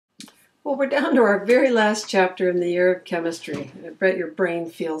Well, we're down to our very last chapter in the year of chemistry. I bet your brain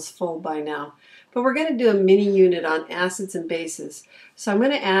feels full by now. But we're going to do a mini unit on acids and bases. So I'm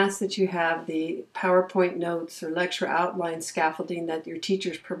going to ask that you have the PowerPoint notes or lecture outline scaffolding that your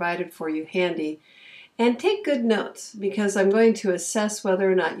teachers provided for you handy. And take good notes, because I'm going to assess whether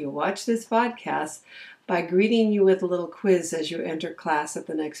or not you watch this podcast by greeting you with a little quiz as you enter class at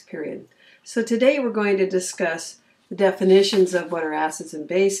the next period. So today we're going to discuss the definitions of what are acids and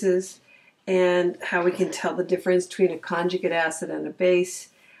bases, and how we can tell the difference between a conjugate acid and a base,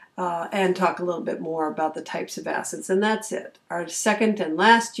 and talk a little bit more about the types of acids. And that's it. Our second and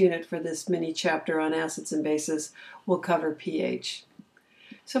last unit for this mini chapter on acids and bases will cover pH.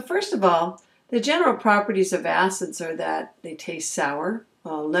 So first of all, the general properties of acids are that they taste sour.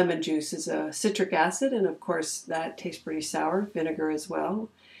 Lemon juice is a citric acid, and of course that tastes pretty sour. Vinegar as well.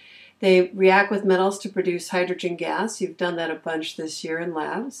 They react with metals to produce hydrogen gas. You've done that a bunch this year in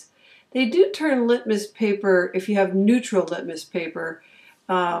labs. They do turn litmus paper, if you have neutral litmus paper,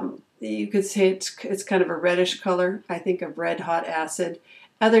 you could say it's kind of a reddish color. I think of red hot acid.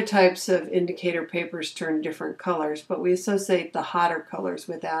 Other types of indicator papers turn different colors, but we associate the hotter colors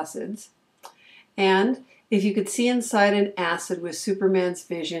with acids. And if you could see inside an acid with Superman's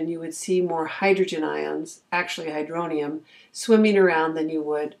vision, you would see more hydrogen ions, actually hydronium, swimming around than you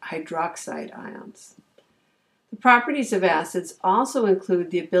would hydroxide ions. The properties of acids also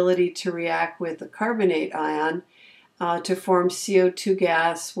include the ability to react with a carbonate ion to form CO2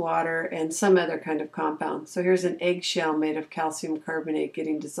 gas, water, and some other kind of compound. So here's an eggshell made of calcium carbonate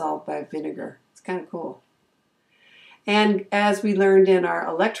getting dissolved by vinegar. It's kind of cool. And as we learned in our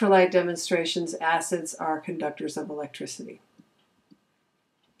electrolyte demonstrations, acids are conductors of electricity.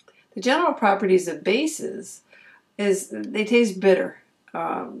 The general properties of bases is they taste bitter.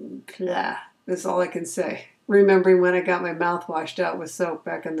 That's all I can say. Remembering when I got my mouth washed out with soap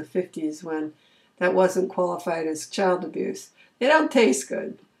back in the 50s when that wasn't qualified as child abuse. They don't taste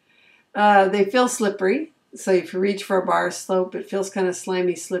good. They feel slippery. So if you reach for a bar of soap, it feels kind of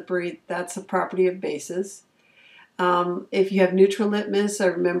slimy, slippery. That's a property of bases. If you have neutral litmus, I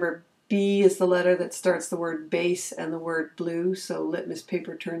remember B is the letter that starts the word base and the word blue, so litmus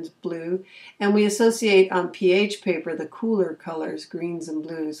paper turns blue. And we associate on pH paper the cooler colors, greens and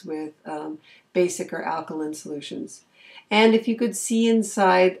blues, with basic or alkaline solutions. And if you could see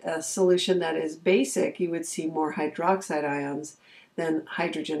inside a solution that is basic, you would see more hydroxide ions than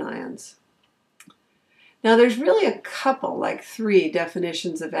hydrogen ions. Now there's really a couple, like 3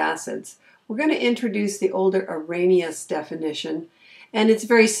 definitions of acids. We're going to introduce the older Arrhenius definition, and it's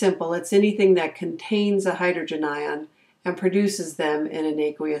very simple. It's anything that contains a hydrogen ion and produces them in an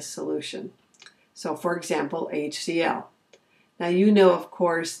aqueous solution. So for example, HCl. Now you know, of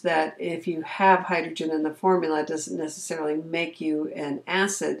course, that if you have hydrogen in the formula, it doesn't necessarily make you an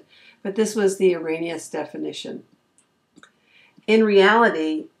acid, but this was the Arrhenius definition. In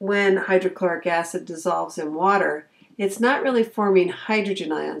reality, when hydrochloric acid dissolves in water, it's not really forming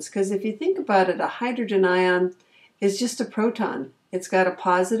hydrogen ions, because if you think about it, a hydrogen ion is just a proton. It's got a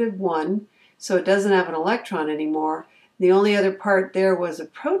positive 1, so it doesn't have an electron anymore. The only other part there was a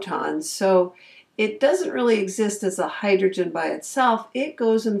proton, so it doesn't really exist as a hydrogen by itself. It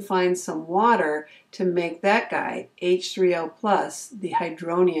goes and finds some water to make that guy, H3O+, the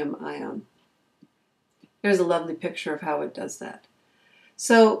hydronium ion. There's a lovely picture of how it does that.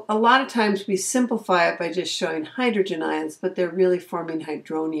 So a lot of times we simplify it by just showing hydrogen ions, but they're really forming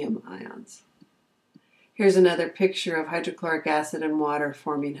hydronium ions. Here's another picture of hydrochloric acid and water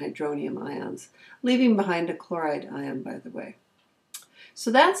forming hydronium ions, leaving behind a chloride ion, by the way.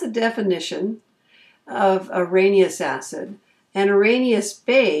 So that's a definition of Arrhenius acid. An Arrhenius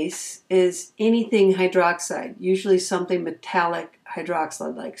base is anything hydroxide, usually something metallic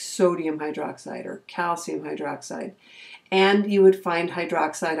hydroxide like sodium hydroxide or calcium hydroxide. And you would find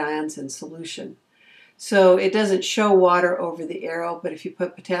hydroxide ions in solution. So it doesn't show water over the arrow, but if you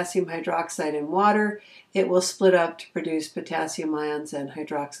put potassium hydroxide in water, it will split up to produce potassium ions and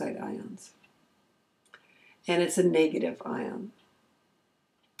hydroxide ions. And it's a negative ion.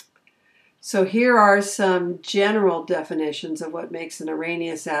 So here are some general definitions of what makes an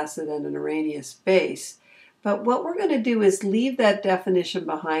Arrhenius acid and an Arrhenius base. But what we're going to do is leave that definition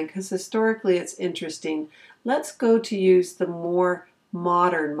behind, because historically it's interesting. Let's go to use the more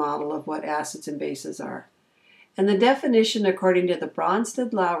modern model of what acids and bases are. And the definition, according to the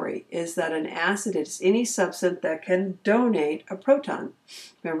Bronsted-Lowry, is that an acid is any substance that can donate a proton.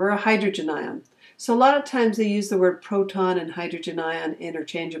 Remember, a hydrogen ion. So a lot of times they use the word proton and hydrogen ion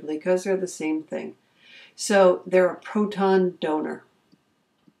interchangeably because they're the same thing. So they're a proton donor.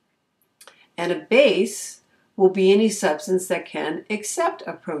 And a base will be any substance that can accept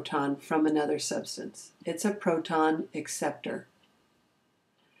a proton from another substance. It's a proton acceptor.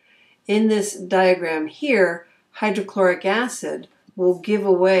 In this diagram here, hydrochloric acid will give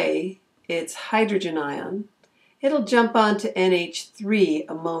away its hydrogen ion. It'll jump onto NH3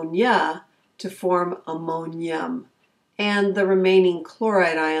 ammonia to form ammonium. And the remaining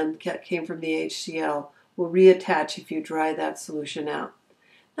chloride ion that came from the HCl will reattach if you dry that solution out.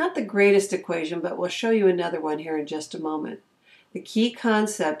 Not the greatest equation, but we'll show you another one here in just a moment. The key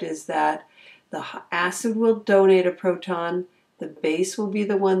concept is that the acid will donate a proton, the base will be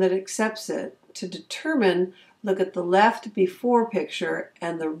the one that accepts it. To determine, look at the left before picture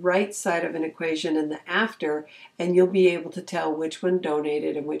and the right side of an equation in the after, and you'll be able to tell which one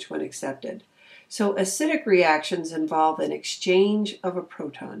donated and which one accepted. So acidic reactions involve an exchange of a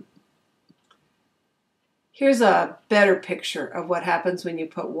proton. Here's a better picture of what happens when you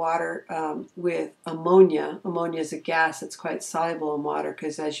put water with ammonia. Ammonia is a gas that's quite soluble in water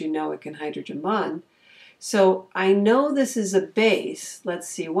because, as you know, it can hydrogen bond. So I know this is a base. Let's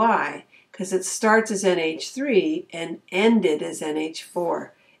see why. Because it starts as NH3 and ended as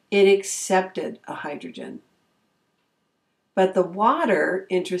NH4. It accepted a hydrogen. But the water,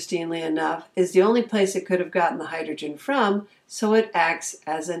 interestingly enough, is the only place it could have gotten the hydrogen from, so it acts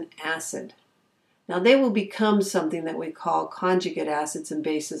as an acid. Now they will become something that we call conjugate acids and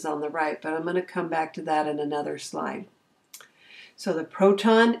bases on the right, but I'm going to come back to that in another slide. So the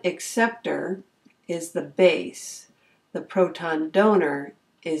proton acceptor is the base. The proton donor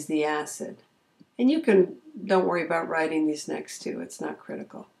is the acid. And don't worry about writing these next two, it's not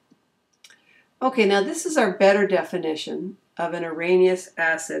critical. Okay, now this is our better definition of an Arrhenius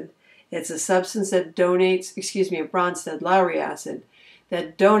acid. It's a substance that donates, a Bronsted-Lowry acid,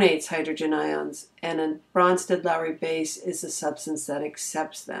 that donates hydrogen ions, and a Bronsted-Lowry base is a substance that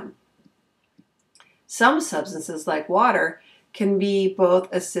accepts them. Some substances, like water, can be both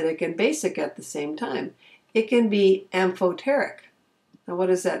acidic and basic at the same time. It can be amphoteric. Now, what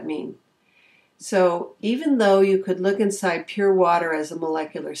does that mean? So, even though you could look inside pure water as a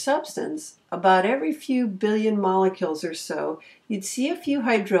molecular substance, about every few billion molecules or so, you'd see a few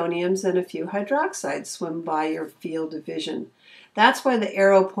hydroniums and a few hydroxides swim by your field of vision. That's why the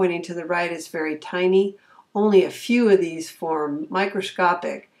arrow pointing to the right is very tiny. Only a few of these form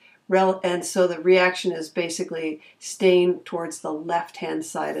microscopic, and so the reaction is basically staying towards the left-hand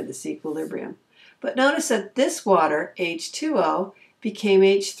side of this equilibrium. But notice that this water, H2O, became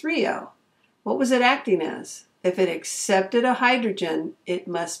H3O. What was it acting as? If it accepted a hydrogen, it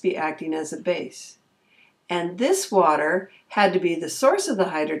must be acting as a base. And this water had to be the source of the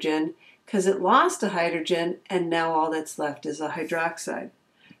hydrogen because it lost a hydrogen and now all that's left is a hydroxide.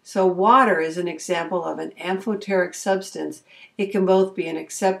 So water is an example of an amphoteric substance. It can both be an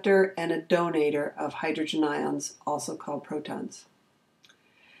acceptor and a donator of hydrogen ions, also called protons.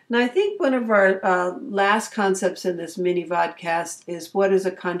 Now I think one of our last concepts in this mini vodcast is what is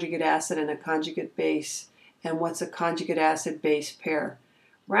a conjugate acid and a conjugate base, and what's a conjugate acid-base pair.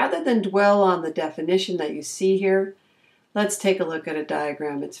 Rather than dwell on the definition that you see here, let's take a look at a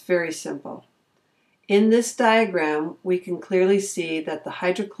diagram. It's very simple. In this diagram, we can clearly see that the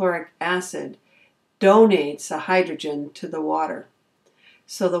hydrochloric acid donates a hydrogen to the water.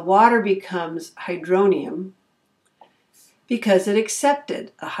 So the water becomes hydronium because it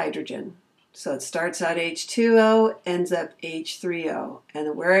accepted a hydrogen. So it starts out H2O, ends up H3O.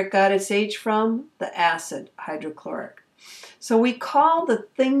 And where it got its H from? The acid, hydrochloric. So we call the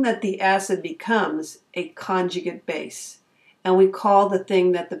thing that the acid becomes a conjugate base. And we call the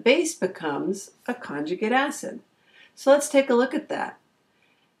thing that the base becomes a conjugate acid. So let's take a look at that.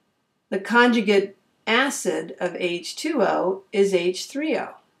 The conjugate acid of H2O is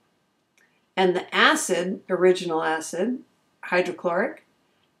H3O. And the acid, original acid, hydrochloric,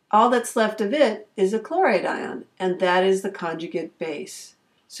 all that's left of it is a chloride ion, and that is the conjugate base.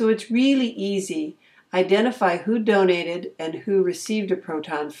 So it's really easy. Identify who donated and who received a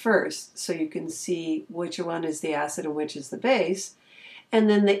proton first, so you can see which one is the acid and which is the base. And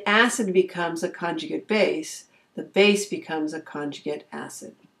then the acid becomes a conjugate base. The base becomes a conjugate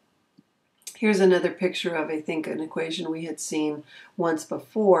acid. Here's another picture of, I think, an equation we had seen once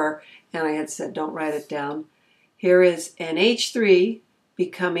before, and I had said don't write it down. Here is NH3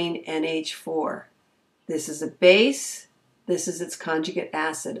 becoming NH4. This is a base. This is its conjugate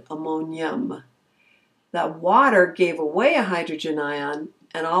acid, ammonium. The water gave away a hydrogen ion,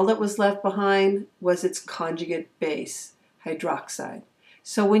 and all that was left behind was its conjugate base, hydroxide.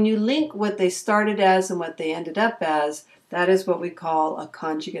 So when you link what they started as and what they ended up as, that is what we call a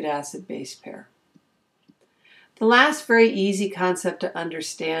conjugate acid-base pair. The last very easy concept to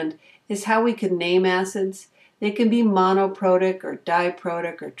understand is how we can name acids. They can be monoprotic or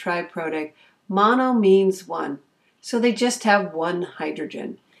diprotic or triprotic. Mono means one, so they just have one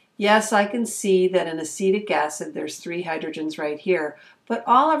hydrogen. Yes, I can see that in acetic acid there's 3 hydrogens right here, but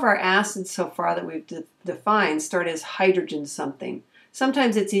all of our acids so far that we've defined start as hydrogen something.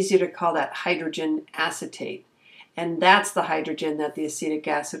 Sometimes it's easier to call that hydrogen acetate, and that's the hydrogen that the acetic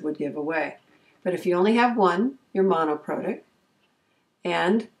acid would give away. But if you only have one, you're monoprotic,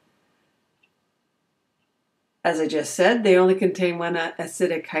 and as I just said, they only contain one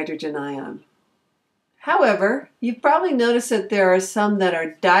acidic hydrogen ion. However, you've probably noticed that there are some that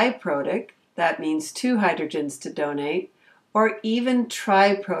are diprotic, that means 2 hydrogens to donate, or even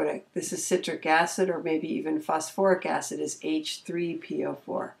triprotic. This is citric acid, or maybe even phosphoric acid is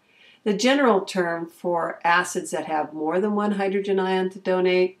H3PO4. The general term for acids that have more than one hydrogen ion to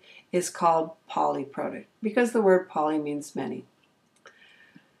donate is called polyprotic, because the word poly means many.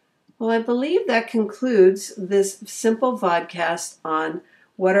 Well, I believe that concludes this simple vodcast on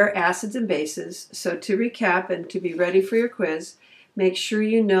what are acids and bases. So to recap and to be ready for your quiz, make sure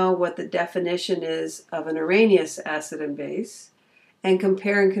you know what the definition is of an Arrhenius acid and base, and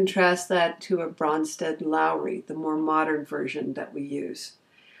compare and contrast that to a Bronsted-Lowry, the more modern version that we use.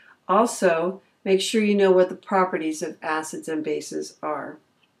 Also, make sure you know what the properties of acids and bases are.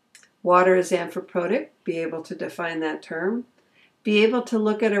 Water is amphiprotic, be able to define that term. Be able to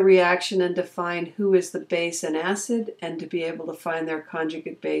look at a reaction and define who is the base and acid, and to be able to find their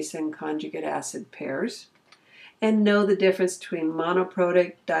conjugate base and conjugate acid pairs. And know the difference between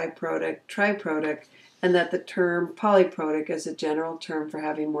monoprotic, diprotic, triprotic, and that the term polyprotic is a general term for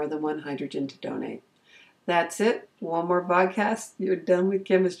having more than one hydrogen to donate. That's it. One more vodcast. You're done with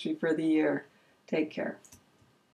chemistry for the year. Take care.